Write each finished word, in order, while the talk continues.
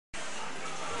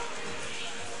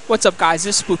What's up, guys?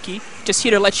 This is Spooky. Just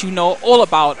here to let you know all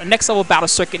about Next Level Battle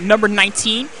Circuit number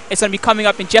 19. It's going to be coming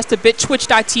up in just a bit.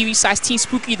 Twitch.tv/Team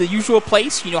Spooky, the usual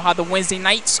place. You know how the Wednesday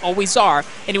nights always are.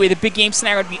 Anyway, the big game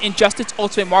tonight are going to be Injustice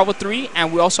Ultimate Marvel 3,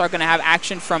 and we also are going to have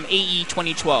action from AE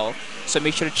 2012. So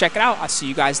make sure to check it out. I'll see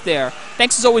you guys there.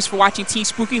 Thanks as always for watching Team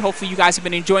Spooky. Hopefully you guys have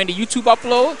been enjoying the YouTube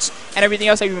uploads and everything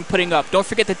else that we've been putting up. Don't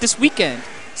forget that this weekend,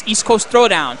 it's East Coast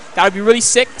Throwdown. That'll be really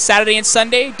sick. Saturday and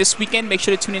Sunday. This weekend, make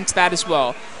sure to tune into that as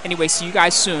well. Anyway, see you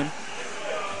guys soon.